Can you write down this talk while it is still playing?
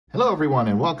Hello everyone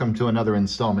and welcome to another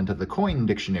installment of the Coin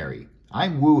Dictionary.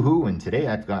 I'm WooWho and today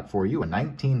I've got for you a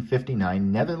 1959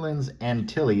 Netherlands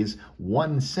Antilles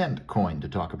 1-cent coin to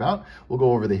talk about. We'll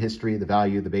go over the history, the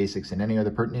value, the basics, and any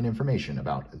other pertinent information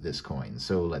about this coin.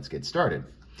 So let's get started.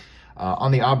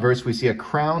 On the obverse, we see a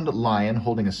crowned lion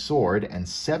holding a sword and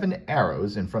 7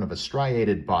 arrows in front of a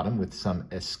striated bottom with some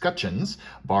escutcheons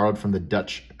borrowed from the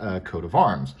Dutch coat of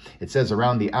arms. It says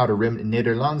around the outer rim,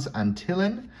 Nederlands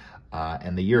Antilles,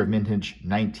 and the year of mintage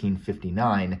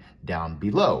 1959 down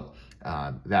below.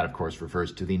 That, of course,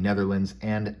 refers to the Netherlands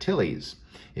Antilles.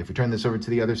 If we turn this over to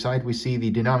the other side, we see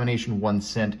the denomination 1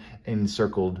 cent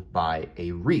encircled by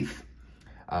a wreath.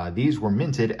 These were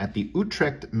minted at the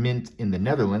Utrecht Mint in the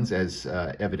Netherlands, as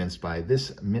evidenced by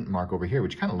this mint mark over here,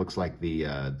 which kind of looks like the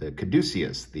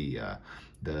caduceus, the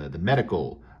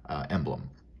medical emblem.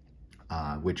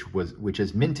 Which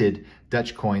has minted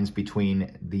Dutch coins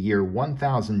between the year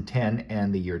 1010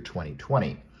 and the year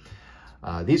 2020.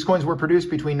 These coins were produced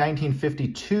between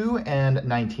 1952 and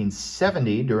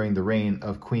 1970 during the reign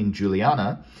of Queen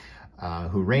Juliana,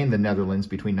 who reigned the Netherlands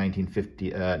between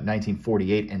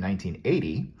 1948 and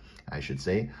 1980, I should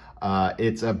say.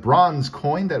 It's a bronze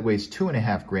coin that weighs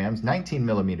 2.5 grams, 19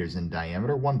 millimeters in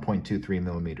diameter, 1.23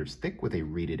 millimeters thick with a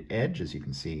reeded edge, as you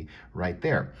can see right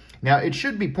there. Now, it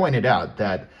should be pointed out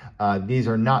that these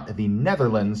are not the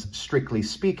Netherlands, strictly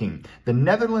speaking. The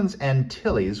Netherlands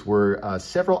Antilles were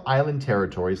several island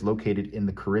territories located in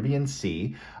the Caribbean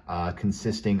Sea,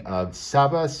 consisting of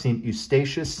Saba, St.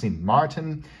 Eustatius, St.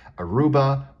 Martin,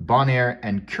 Aruba, Bonaire,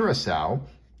 and Curaçao.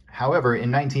 However, in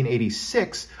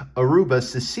 1986, Aruba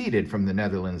seceded from the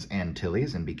Netherlands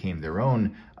Antilles and became their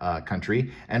own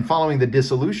country. And following the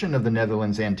dissolution of the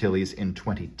Netherlands Antilles in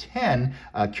 2010,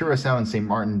 Curaçao and St.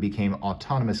 Martin became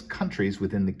autonomous countries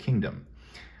within the kingdom.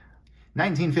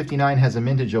 1959 has a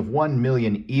mintage of 1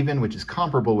 million even, which is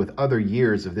comparable with other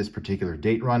years of this particular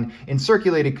date run. In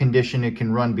circulated condition, it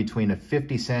can run between a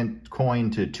 50-cent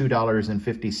coin to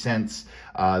 $2.50.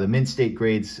 The mint state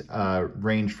grades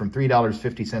range from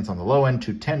 $3.50 on the low end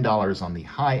to $10 on the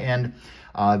high end.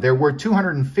 There were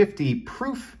 250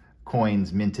 proof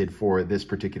coins minted for this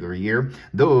particular year.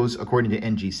 Those, according to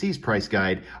NGC's price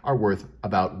guide, are worth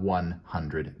about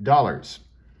 $100.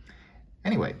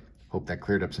 Anyway, hope that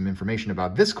cleared up some information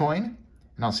about this coin,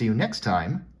 and I'll see you next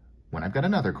time when I've got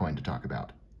another coin to talk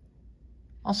about.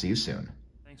 I'll see you soon.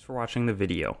 Thanks for watching the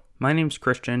video. My name's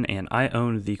Christian and I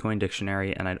own The Coin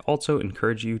Dictionary, and I'd also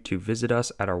encourage you to visit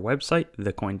us at our website,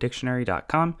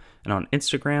 thecoindictionary.com, and on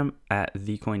Instagram at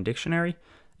thecoindictionary.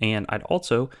 And I'd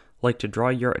also like to draw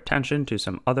your attention to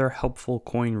some other helpful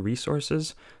coin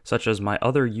resources, such as my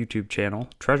other YouTube channel,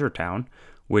 Treasure Town,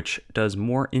 which does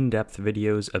more in-depth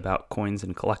videos about coins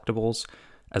and collectibles,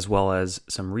 as well as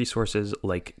some resources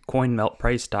like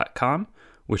coinmeltprice.com,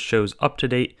 which shows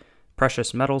up-to-date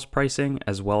precious metals pricing,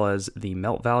 as well as the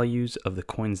melt values of the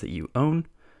coins that you own,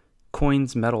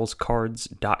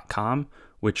 coinsmetalscards.com,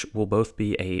 which will both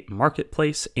be a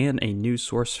marketplace and a news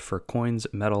source for coins,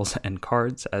 metals, and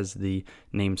cards, as the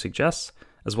name suggests,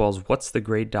 as well as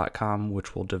whatsthegrade.com,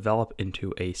 which will develop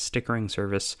into a stickering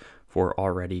service for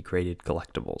already graded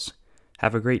collectibles.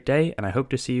 Have a great day, and I hope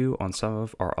to see you on some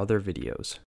of our other videos.